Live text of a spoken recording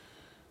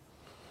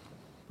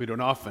We don't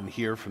often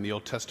hear from the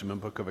Old Testament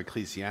book of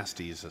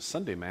Ecclesiastes as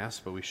Sunday Mass,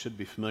 but we should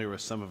be familiar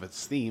with some of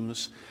its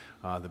themes.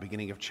 The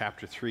beginning of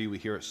chapter 3, we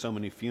hear at so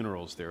many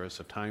funerals, there is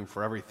a time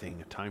for everything,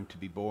 a time to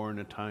be born,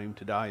 a time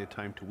to die, a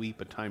time to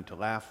weep, a time to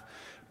laugh.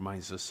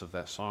 Reminds us of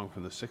that song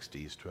from the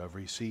 60s, to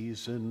every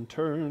season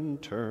turn,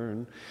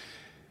 turn.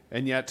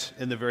 And yet,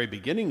 in the very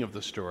beginning of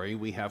the story,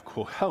 we have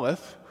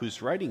Koheleth,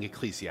 who's writing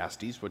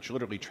Ecclesiastes, which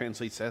literally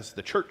translates as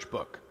the church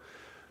book,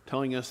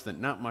 telling us that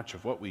not much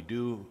of what we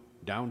do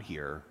down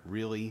here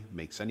really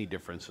makes any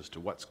difference as to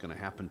what's going to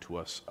happen to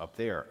us up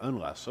there,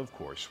 unless, of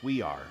course,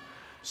 we are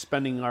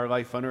spending our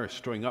life on earth,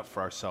 storing up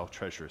for ourselves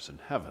treasures in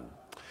heaven.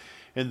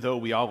 And though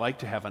we all like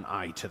to have an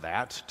eye to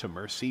that, to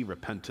mercy,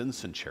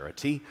 repentance, and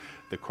charity,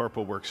 the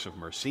corporal works of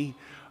mercy,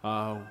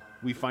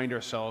 we find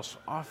ourselves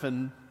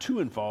often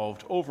too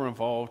involved,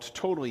 over-involved,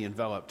 totally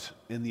enveloped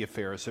in the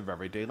affairs of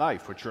everyday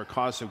life, which are a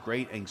cause of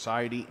great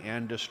anxiety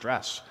and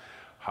distress.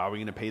 How are we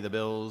going to pay the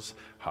bills?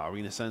 How are we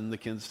going to send the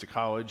kids to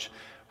college?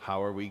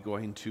 How are we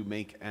going to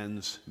make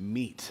ends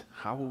meet?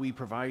 How will we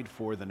provide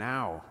for the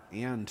now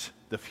and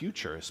the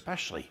future,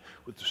 especially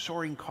with the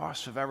soaring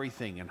costs of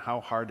everything and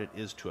how hard it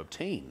is to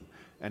obtain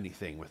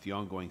anything with the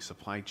ongoing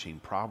supply chain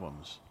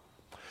problems?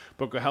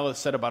 But Koheleth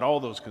said about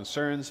all those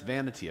concerns,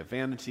 vanity of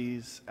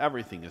vanities,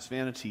 everything is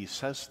vanity,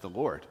 says the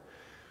Lord.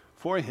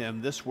 For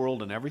him, this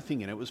world and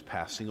everything in it was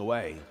passing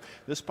away.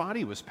 This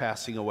body was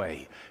passing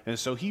away. And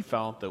so he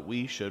felt that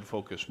we should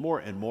focus more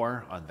and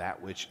more on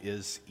that which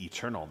is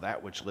eternal,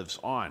 that which lives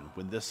on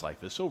when this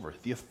life is over,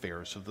 the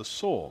affairs of the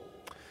soul.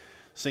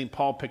 St.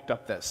 Paul picked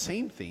up that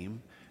same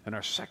theme in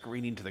our second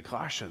reading to the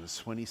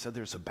Colossians when he said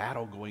there's a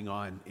battle going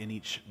on in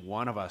each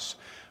one of us,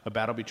 a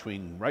battle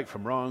between right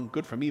from wrong,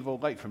 good from evil,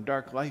 light from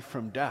dark, life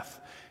from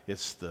death.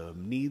 It's the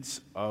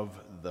needs of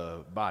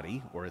the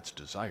body, or its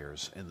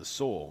desires, and the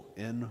soul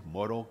in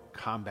mortal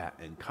combat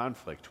and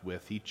conflict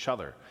with each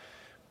other.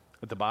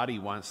 But the body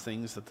wants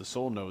things that the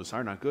soul knows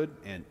are not good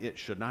and it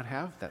should not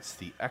have. That's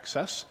the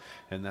excess,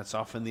 and that's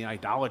often the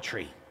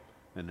idolatry.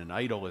 And an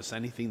idol is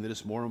anything that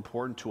is more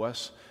important to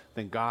us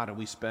than God, and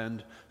we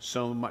spend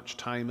so much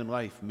time in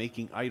life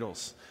making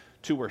idols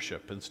to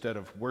worship instead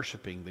of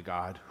worshiping the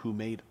God who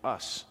made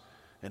us.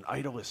 An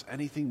idol is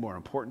anything more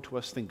important to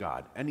us than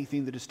God,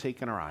 anything that has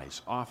taken our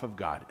eyes off of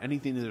God,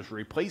 anything that has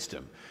replaced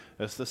him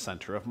as the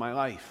center of my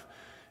life.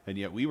 And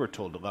yet we were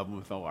told to love him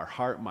with all our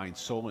heart, mind,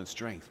 soul, and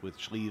strength,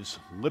 which leaves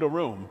little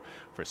room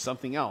for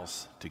something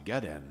else to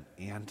get in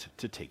and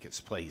to take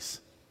its place.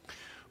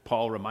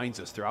 Paul reminds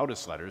us throughout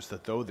his letters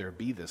that though there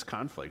be this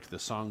conflict,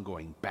 this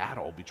ongoing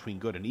battle between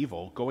good and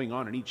evil going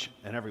on in each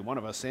and every one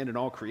of us and in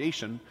all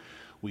creation,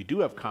 we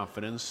do have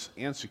confidence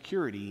and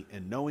security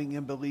in knowing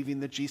and believing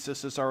that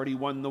Jesus has already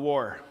won the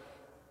war.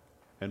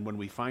 And when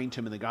we find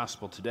him in the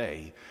gospel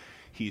today,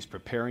 he's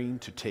preparing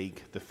to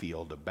take the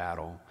field of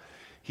battle.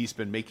 He's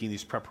been making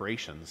these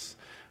preparations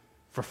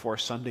for 4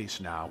 Sundays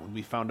now, when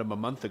we found him a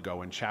month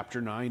ago in chapter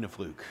 9 of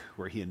Luke,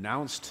 where he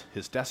announced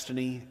his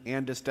destiny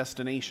and his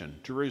destination,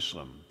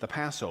 Jerusalem, the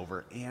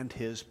Passover, and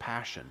his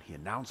passion. He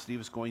announced that he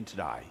was going to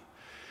die.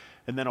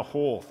 And then a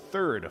whole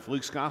third of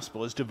Luke's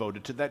gospel is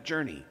devoted to that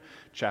journey,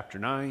 chapter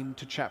 9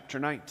 to chapter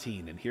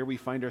 19. And here we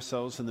find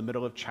ourselves in the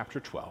middle of chapter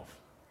 12,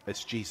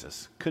 as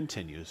Jesus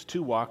continues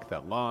to walk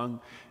that long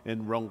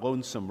and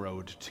lonesome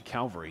road to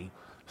Calvary,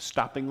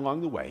 stopping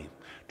along the way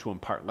to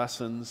impart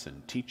lessons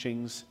and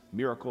teachings,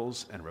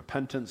 miracles, and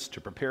repentance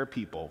to prepare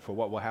people for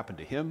what will happen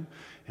to him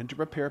and to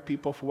prepare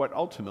people for what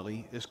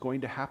ultimately is going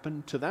to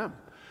happen to them.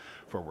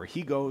 For where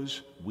he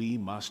goes, we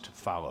must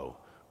follow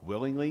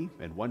willingly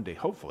and one day,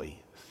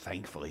 hopefully,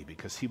 thankfully,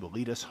 because he will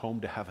lead us home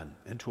to heaven,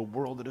 into a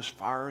world that is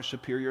far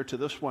superior to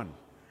this one.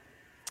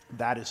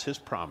 That is his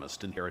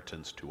promised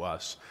inheritance to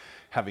us.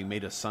 Having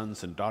made us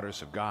sons and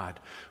daughters of God,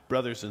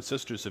 brothers and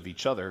sisters of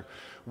each other,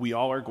 we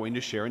all are going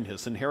to share in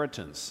his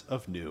inheritance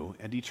of new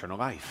and eternal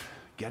life.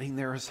 Getting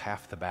there is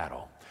half the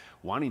battle.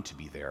 Wanting to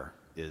be there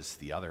is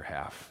the other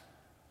half.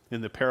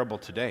 In the parable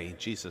today,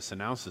 Jesus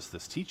announces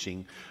this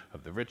teaching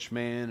of the rich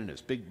man and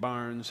his big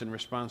barns in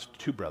response to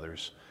 2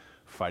 brothers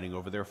fighting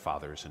over their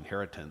father's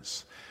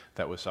inheritance.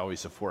 That was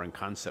always a foreign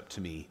concept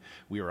to me.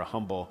 We are a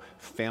humble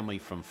family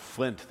from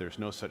Flint. There's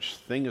no such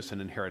thing as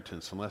an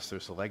inheritance unless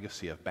there's a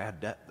legacy of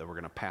bad debt that we're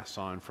going to pass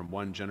on from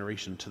one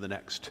generation to the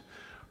next.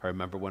 I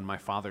remember when my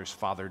father's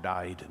father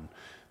died and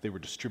they were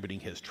distributing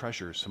his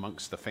treasures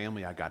amongst the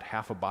family. I got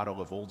half a bottle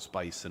of Old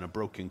Spice and a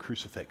broken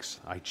crucifix.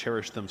 I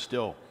cherish them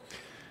still.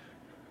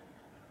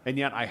 And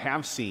yet I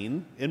have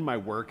seen in my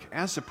work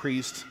as a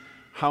priest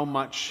how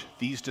much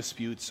these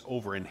disputes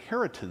over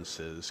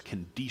inheritances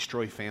can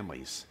destroy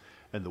families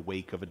in the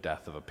wake of a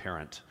death of a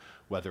parent,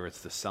 whether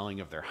it's the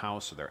selling of their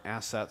house or their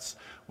assets,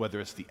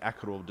 whether it's the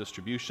equitable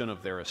distribution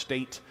of their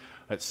estate.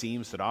 It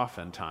seems that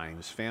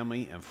oftentimes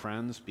family and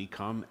friends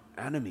become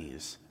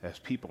enemies as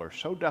people are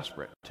so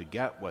desperate to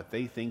get what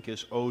they think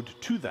is owed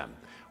to them,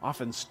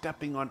 often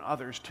stepping on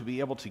others to be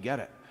able to get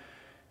it.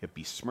 It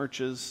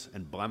besmirches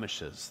and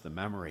blemishes the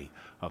memory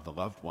of the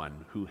loved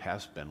one who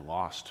has been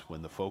lost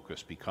when the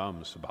focus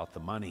becomes about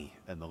the money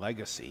and the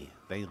legacy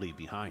they leave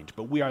behind.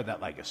 But we are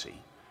that legacy.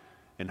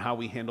 And how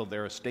we handle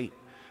their estate,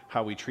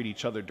 how we treat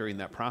each other during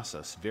that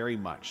process, very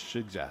much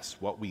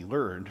suggests what we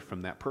learned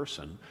from that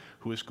person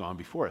who has gone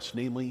before us,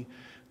 namely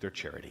their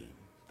charity,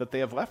 that they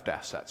have left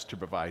assets to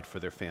provide for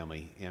their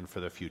family and for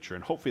their future.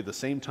 And hopefully at the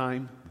same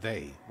time,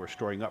 they were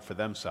storing up for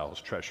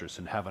themselves treasures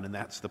in heaven. And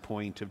that's the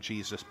point of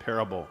Jesus'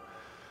 parable,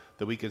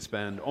 that we could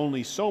spend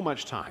only so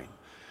much time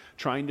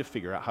trying to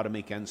figure out how to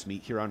make ends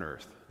meet here on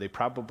earth. They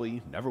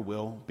probably never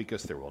will,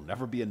 because there will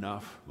never be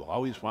enough. We'll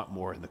always want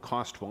more, and the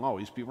cost will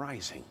always be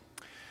rising.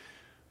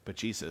 But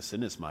Jesus,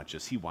 inasmuch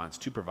as he wants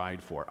to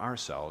provide for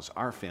ourselves,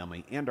 our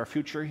family, and our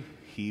future,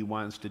 he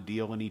wants to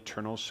deal in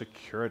eternal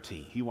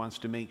security. He wants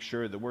to make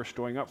sure that we're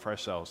storing up for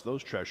ourselves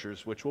those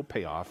treasures which will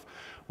pay off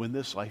when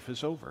this life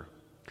is over.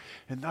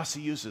 And thus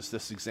he uses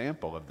this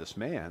example of this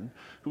man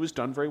who has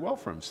done very well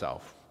for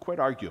himself, quite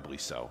arguably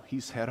so.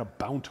 He's had a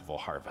bountiful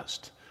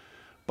harvest.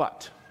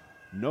 But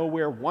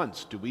nowhere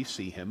once do we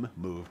see him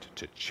moved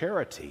to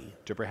charity,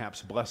 to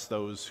perhaps bless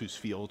those whose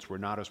fields were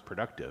not as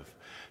productive,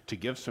 to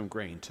give some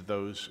grain to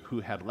those who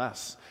had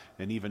less,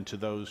 and even to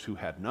those who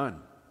had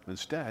none.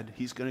 Instead,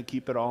 he's going to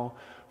keep it all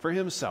for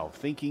himself,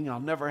 thinking, I'll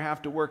never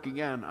have to work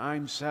again.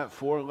 I'm set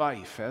for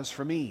life. As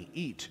for me,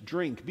 eat,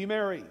 drink, be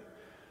merry.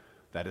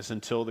 That is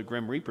until the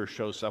grim reaper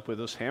shows up with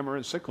his hammer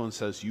and sickle and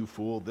says, you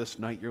fool, this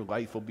night your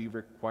life will be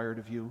required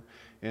of you.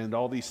 And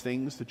all these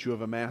things that you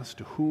have amassed,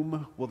 to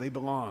whom will they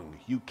belong?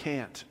 You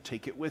can't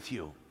take it with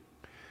you.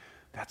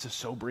 That's a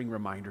sobering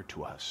reminder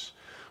to us.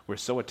 We're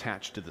so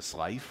attached to this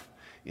life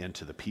and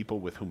to the people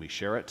with whom we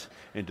share it,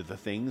 and to the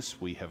things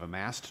we have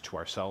amassed to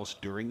ourselves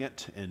during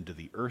it, and to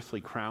the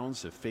earthly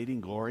crowns of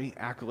fading glory,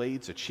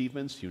 accolades,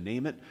 achievements, you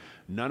name it,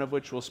 none of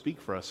which will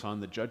speak for us on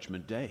the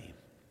judgment day.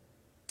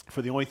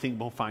 For the only thing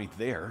we'll find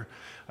there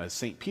is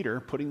St. Peter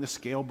putting the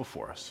scale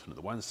before us. On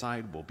the one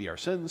side will be our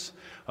sins,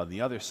 on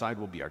the other side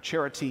will be our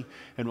charity,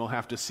 and we'll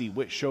have to see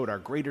which showed our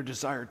greater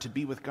desire to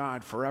be with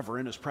God forever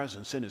in his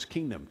presence, in his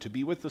kingdom, to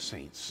be with the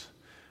saints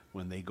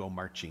when they go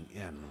marching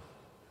in.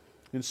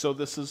 And so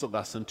this is a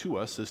lesson to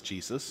us as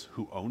Jesus,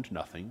 who owned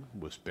nothing,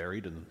 was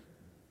buried in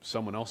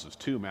someone else's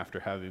tomb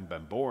after having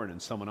been born in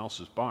someone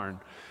else's barn.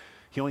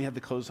 He only had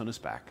the clothes on his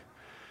back.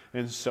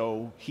 And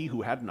so he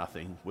who had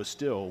nothing was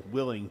still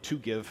willing to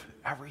give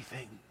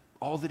everything,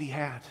 all that he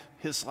had,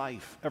 his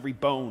life, every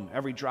bone,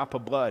 every drop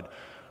of blood,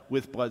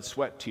 with blood,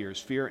 sweat,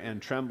 tears, fear,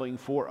 and trembling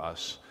for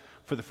us,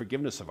 for the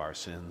forgiveness of our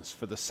sins,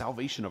 for the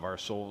salvation of our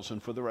souls,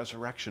 and for the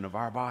resurrection of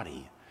our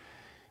body.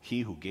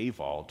 He who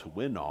gave all to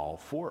win all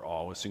for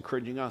all is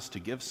encouraging us to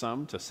give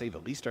some to save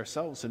at least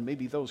ourselves and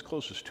maybe those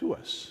closest to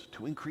us,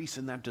 to increase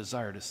in that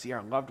desire to see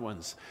our loved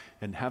ones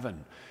in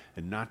heaven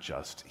and not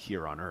just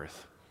here on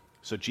earth.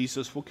 So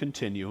Jesus will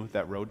continue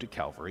that road to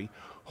Calvary.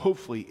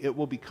 Hopefully it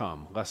will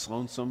become less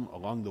lonesome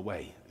along the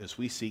way as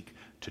we seek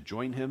to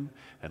join him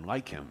and,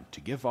 like him,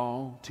 to give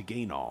all, to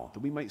gain all, that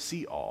we might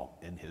see all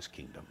in his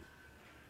kingdom.